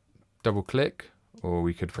that, double click, or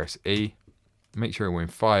we could press E, make sure we're in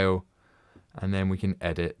File, and then we can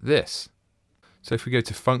edit this. So if we go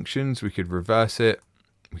to Functions, we could reverse it,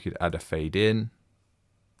 we could add a fade in,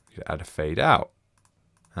 we could add a fade out,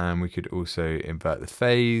 and we could also invert the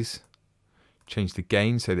phase, change the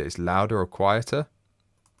gain so that it's louder or quieter,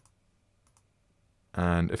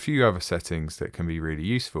 and a few other settings that can be really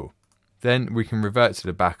useful. Then we can revert to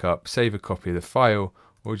the backup, save a copy of the file,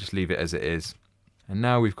 or just leave it as it is. And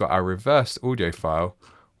now we've got our reversed audio file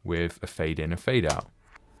with a fade in and fade out.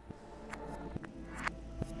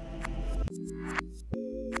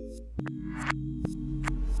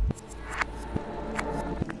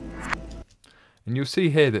 And you'll see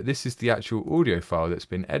here that this is the actual audio file that's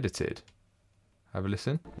been edited. Have a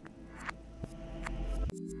listen.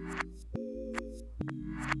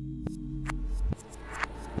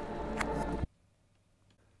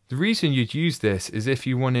 The reason you'd use this is if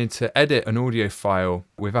you wanted to edit an audio file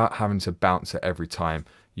without having to bounce it every time.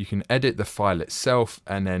 You can edit the file itself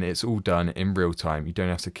and then it's all done in real time. You don't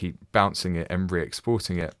have to keep bouncing it and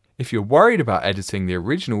re-exporting it. If you're worried about editing the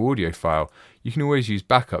original audio file, you can always use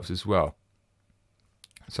backups as well.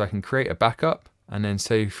 So I can create a backup and then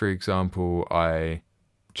say, for example, I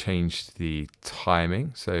changed the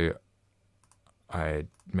timing. So I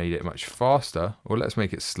made it much faster, or let's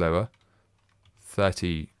make it slower,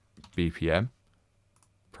 30 BPM,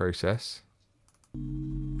 process.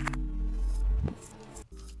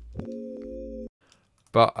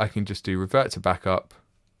 But I can just do revert to backup.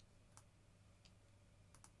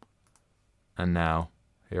 And now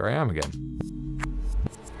here I am again.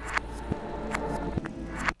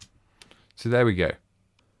 So there we go.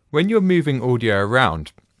 When you're moving audio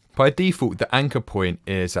around, by default the anchor point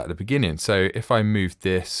is at the beginning. So if I move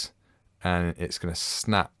this and it's going to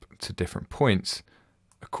snap to different points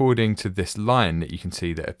according to this line that you can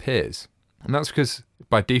see that appears. And that's because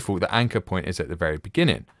by default the anchor point is at the very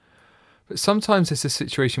beginning. But sometimes it's a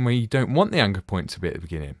situation where you don't want the anchor point to be at the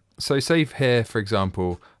beginning. So say here, for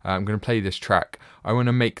example, I'm going to play this track. I want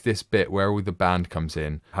to make this bit where all the band comes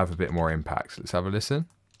in have a bit more impact. Let's have a listen.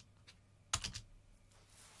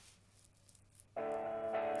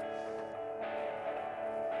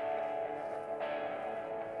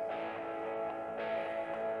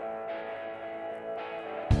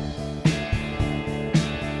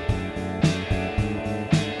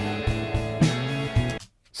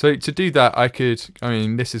 So to do that,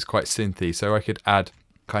 this is quite synthy, so I could add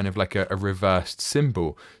kind of like a reversed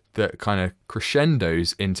cymbal that kind of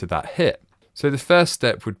crescendos into that hit. So the first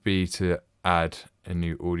step would be to add a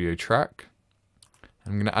new audio track.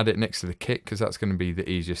 I'm going to add it next to the kick because that's going to be the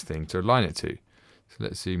easiest thing to align it to. So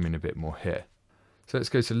let's zoom in a bit more here. So let's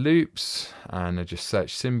go to loops and I just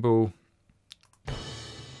search cymbal.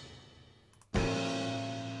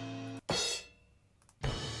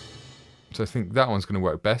 So I think that one's going to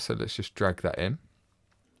work best, so let's just drag that in.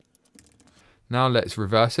 Now let's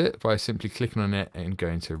reverse it by simply clicking on it and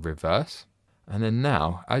going to reverse. And then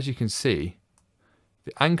now, as you can see,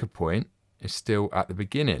 the anchor point is still at the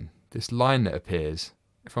beginning. This line that appears,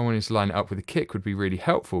 if I wanted to line it up with a kick, would be really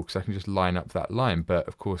helpful because I can just line up that line. But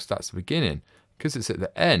of course, that's the beginning. Because it's at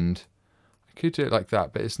the end, I could do it like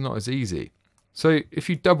that, but it's not as easy. So if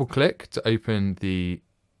you double click to open the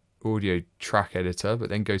audio track editor, but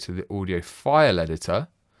then go to the audio file editor,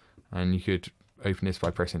 and you could open this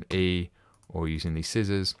by pressing E or using these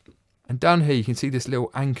scissors. And down here you can see this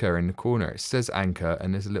little anchor in the corner. It says anchor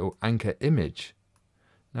and there's a little anchor image.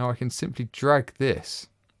 Now I can simply drag this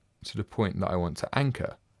to the point that I want to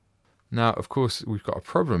anchor. Now of course we've got a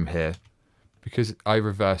problem here because I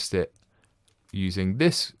reversed it using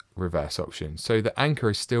this reverse option. So the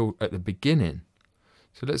anchor is still at the beginning.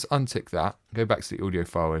 So let's untick that, go back to the audio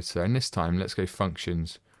file editor, and this time let's go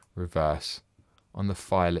functions, reverse, on the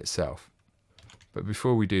file itself. But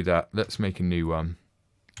before we do that, let's make a new one.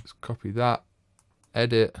 Let's copy that,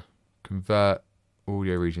 edit, convert,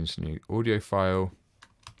 audio regions to new audio file,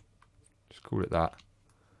 just call it that.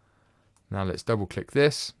 Now let's double click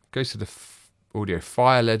this, go to the audio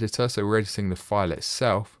file editor, so we're editing the file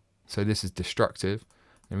itself. So this is destructive.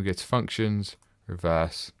 Then we go to functions,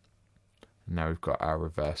 reverse, and now we've got our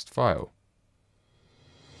reversed file.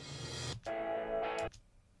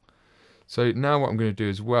 So now what I'm going to do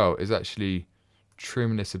as well is actually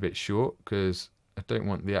trim this a bit short because I don't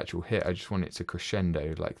want the actual hit, I just want it to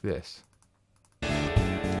crescendo like this.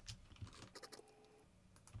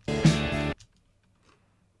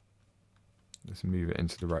 Let's move it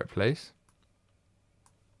into the right place.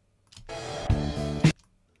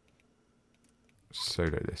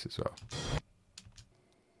 Solo this as well.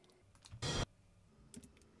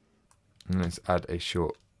 And let's add a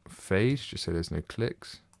short fade just so there's no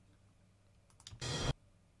clicks.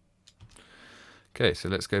 Okay, so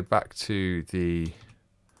let's go back to the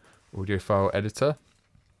audio file editor.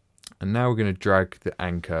 And now we're going to drag the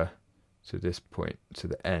anchor to this point, to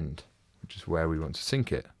the end, which is where we want to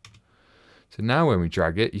sync it. So now when we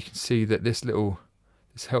drag it, you can see that this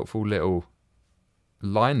helpful little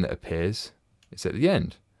line that appears is at the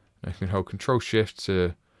end. And I can hold Control Shift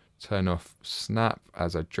to turn off snap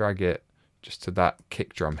as I drag it just to that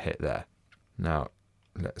kick drum hit there. Now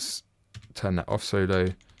let's turn that off solo,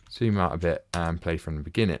 zoom out a bit and play from the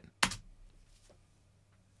beginning.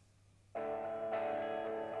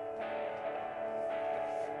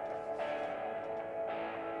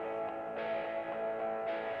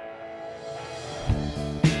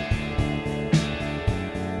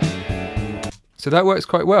 So that works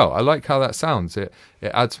quite well. I like how that sounds. It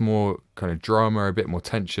adds more kind of drama, a bit more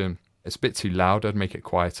tension. It's a bit too loud, I'd make it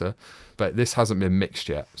quieter, but this hasn't been mixed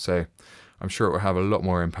yet, so I'm sure it will have a lot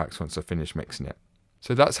more impact once I finish mixing it.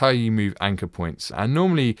 So that's how you move anchor points, and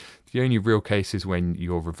normally the only real case is when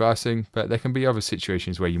you're reversing, but there can be other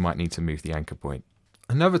situations where you might need to move the anchor point.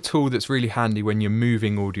 Another tool that's really handy when you're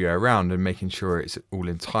moving audio around and making sure it's all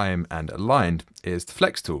in time and aligned is the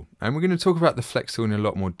flex tool. And we're going to talk about the flex tool in a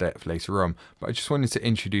lot more depth later on, but I just wanted to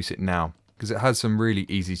introduce it now because it has some really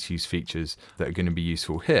easy to use features that are going to be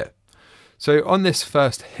useful here. So on this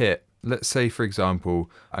first hit, let's say for example,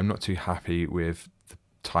 I'm not too happy with the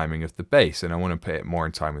timing of the bass and I want to put it more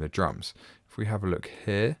in time with the drums. If we have a look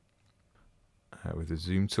here with the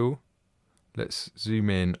zoom tool, let's zoom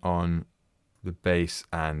in on the bass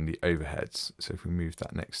and the overheads. So if we move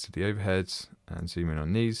that next to the overheads and zoom in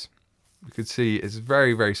on these, we can see it's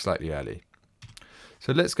very, very slightly early.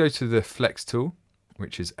 So let's go to the flex tool,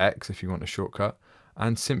 which is X if you want a shortcut,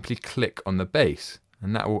 and simply click on the bass.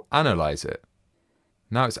 And that will analyze it.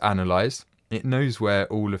 Now it's analyzed, it knows where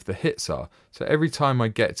all of the hits are. So every time I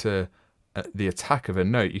get to the attack of a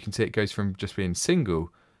note, you can see it goes from just being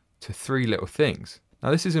single to 3 little things. Now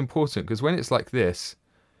this is important because when it's like this,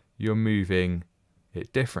 you're moving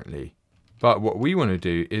it differently. But what we want to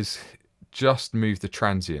do is just move the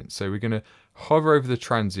transient. So we're going to hover over the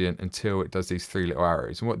transient until it does these 3 little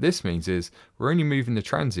arrows. And what this means is we're only moving the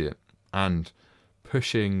transient and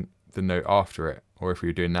pushing the note after it. Or if we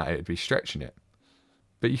were doing that, it'd be stretching it.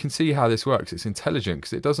 But you can see how this works. It's intelligent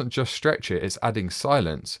because it doesn't just stretch it, it's adding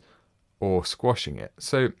silence or squashing it.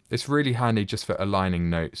 So it's really handy just for aligning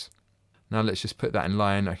notes. Now let's just put that in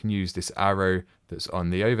line. I can use this arrow that's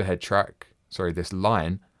on the overhead track, sorry, this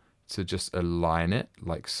line, to just align it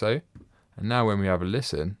like so. And now when we have a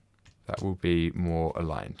listen, that will be more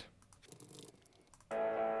aligned.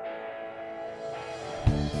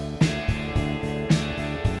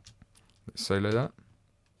 Let's solo that.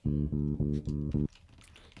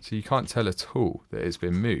 So you can't tell at all that it's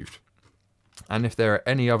been moved. And if there are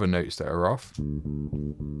any other notes that are off,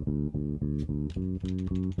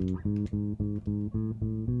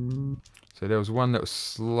 so there was one that was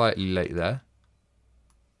slightly late there.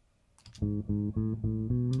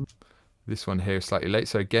 This one here is slightly late.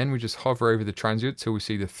 So again, we just hover over the transient till we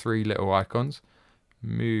see the three little icons.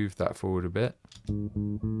 Move that forward a bit.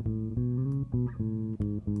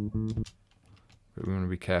 But we want to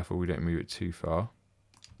be careful we don't move it too far.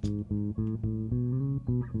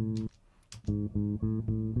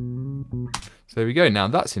 So there we go. Now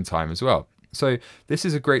that's in time as well. So this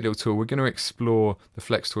is a great little tool. We're going to explore the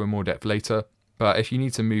flex tool in more depth later. But if you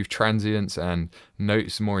need to move transients and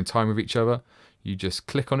notes more in time with each other, you just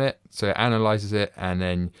click on it, so it analyzes it, and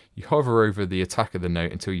then you hover over the attack of the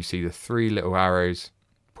note until you see the three little arrows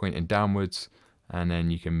pointing downwards, and then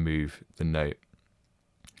you can move the note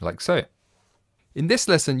like so. In this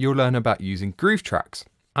lesson, you'll learn about using groove tracks.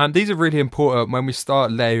 And these are really important when we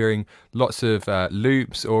start layering lots of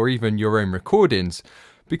loops or even your own recordings,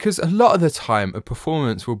 because a lot of the time a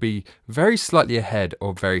performance will be very slightly ahead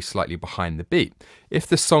or very slightly behind the beat. If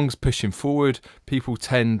the song's pushing forward, people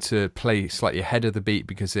tend to play slightly ahead of the beat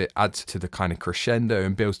because it adds to the kind of crescendo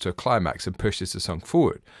and builds to a climax and pushes the song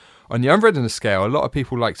forward. On the other end of the scale, a lot of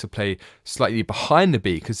people like to play slightly behind the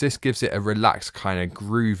beat because this gives it a relaxed kind of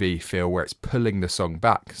groovy feel where it's pulling the song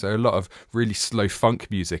back. So a lot of really slow funk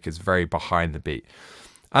music is very behind the beat.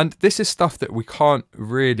 And this is stuff that we can't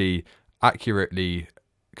really accurately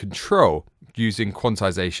control using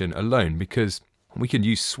quantization alone, because we can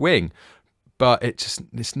use swing, but it's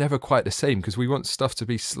never quite the same because we want stuff to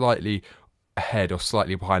be slightly ahead or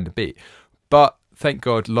slightly behind the beat. But thank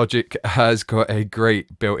God Logic has got a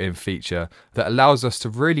great built-in feature that allows us to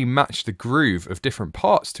really match the groove of different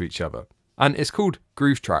parts to each other. And it's called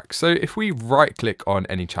Groove Track. So if we right click on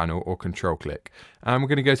any channel or control click, and we're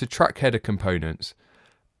going to go to Track Header Components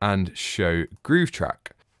and show Groove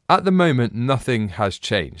Track. At the moment, nothing has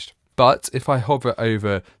changed. But if I hover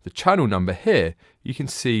over the channel number here, you can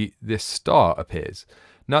see this star appears.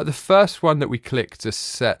 Now, the first one that we click to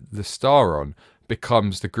set the star on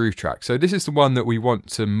becomes the groove track. So this is the one that we want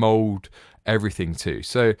to mold everything to.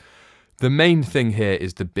 So the main thing here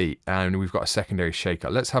is the beat, and we've got a secondary shaker.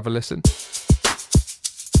 Let's have a listen.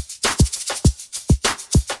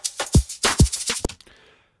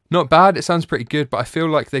 Not bad, it sounds pretty good, but I feel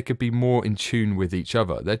like they could be more in tune with each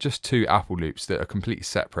other. They're just two Apple loops that are completely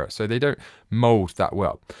separate, so they don't mold that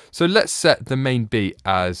well. So let's set the main beat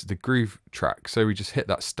as the groove track. So we just hit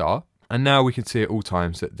that star, and now we can see at all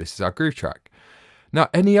times that this is our groove track. Now,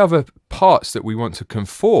 any other parts that we want to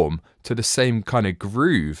conform to the same kind of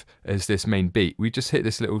groove as this main beat, we just hit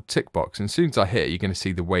this little tick box, and as soon as I hit it, you're going to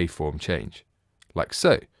see the waveform change, like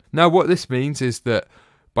so. Now, what this means is that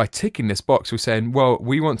by ticking this box, we're saying, well,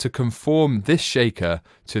 we want to conform this shaker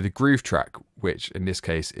to the groove track, which in this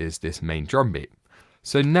case is this main drum beat.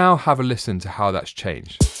 So now have a listen to how that's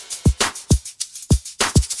changed.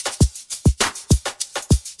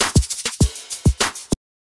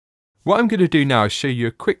 What I'm going to do now is show you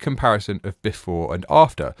a quick comparison of before and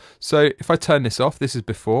after. So if I turn this off, this is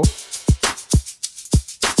before.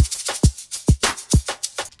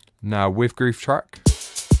 Now with groove track.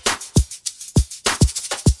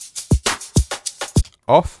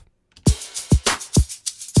 Off.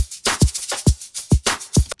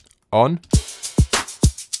 On.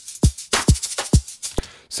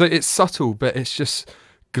 So it's subtle, but it's just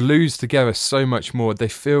glues together so much more. They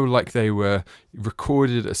feel like they were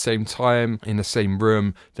recorded at the same time in the same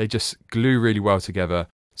room. They just glue really well together.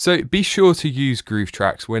 So be sure to use groove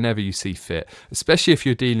tracks whenever you see fit, especially if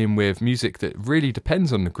you're dealing with music that really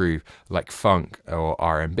depends on the groove, like funk or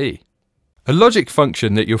R&B. A Logic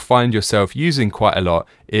function that you'll find yourself using quite a lot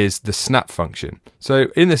is the snap function. So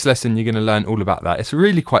in this lesson, you're going to learn all about that. It's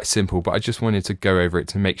really quite simple, but I just wanted to go over it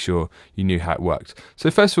to make sure you knew how it worked. So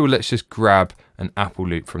first of all, let's just grab an Apple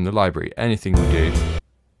loop from the library, anything will do.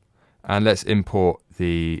 And let's import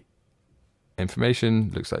the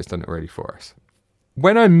information. Looks like it's done it already for us.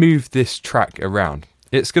 When I move this track around,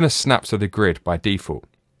 it's going to snap to the grid by default.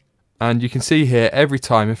 And you can see here every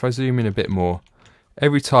time, if I zoom in a bit more,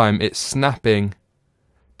 every time it's snapping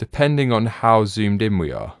depending on how zoomed in we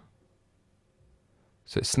are.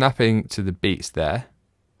 So it's snapping to the beats there,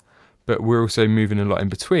 but we're also moving a lot in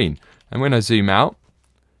between. And when I zoom out,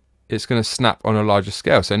 it's going to snap on a larger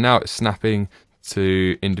scale. So now it's snapping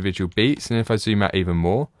to individual beats. And if I zoom out even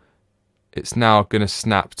more, it's now going to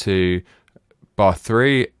snap to bar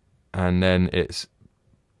 3, and then it's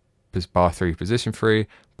bar 3, position 3,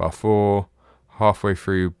 bar 4, halfway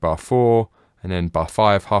through bar 4, and then bar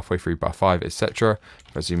 5, halfway through bar 5, etc.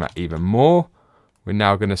 If I zoom out even more, we're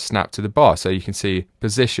now going to snap to the bar. So you can see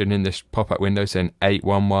position in this pop-up window saying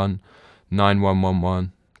 811,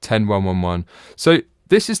 9111, 10111. So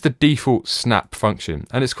this is the default snap function,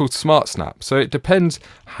 and it's called Smart Snap. So it depends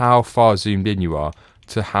how far zoomed in you are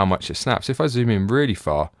to how much it snaps. If I zoom in really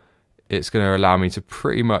far, it's going to allow me to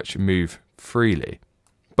pretty much move freely.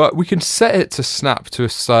 But we can set it to snap to a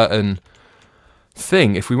certain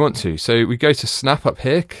thing if we want to. So we go to snap up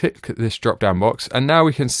here, click this drop down box, and now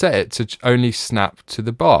we can set it to only snap to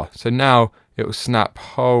the bar. So now it will snap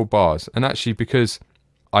whole bars. And actually, because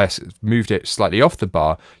I moved it slightly off the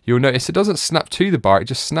bar, you'll notice it doesn't snap to the bar, it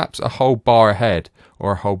just snaps a whole bar ahead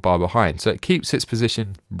or a whole bar behind. So it keeps its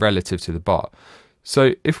position relative to the bar.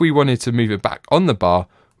 So if we wanted to move it back on the bar,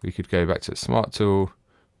 we could go back to the Smart tool,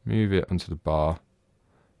 move it onto the bar,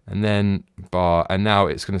 and then bar, and now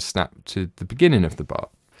it's going to snap to the beginning of the bar.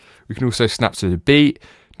 We can also snap to the beat,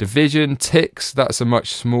 division, ticks, that's a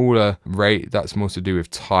much smaller rate, that's more to do with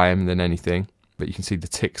time than anything, but you can see the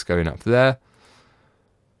ticks going up there.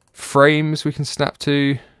 Frames we can snap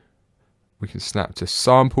to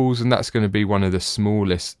samples, and that's going to be one of the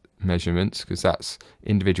smallest measurements because that's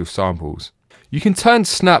individual samples. You can turn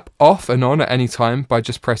snap off and on at any time by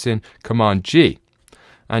just pressing Command G.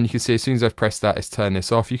 And you can see as soon as I've pressed that, it's turned this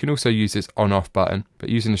off. You can also use this on-off button, but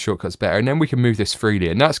using the shortcut's better. And then we can move this freely.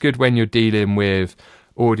 And that's good when you're dealing with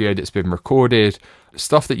audio that's been recorded,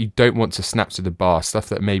 stuff that you don't want to snap to the bar, stuff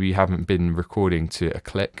that maybe you haven't been recording to a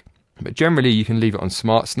click. But generally, you can leave it on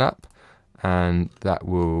Smart Snap, and that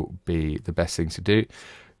will be the best thing to do.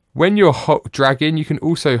 When you're dragging, you can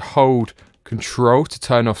also hold Control to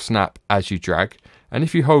turn off snap as you drag. And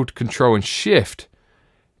if you hold Control and Shift,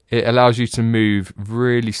 it allows you to move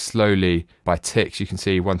really slowly by ticks. You can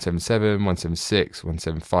see 177, 176,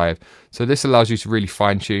 175. So this allows you to really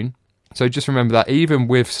fine tune. So just remember that even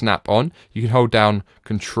with snap on, you can hold down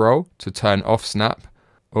Control to turn off snap,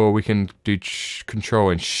 or we can do Control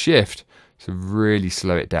and Shift to really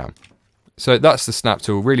slow it down. So that's the snap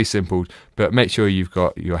tool, really simple, but make sure you've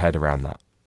got your head around that.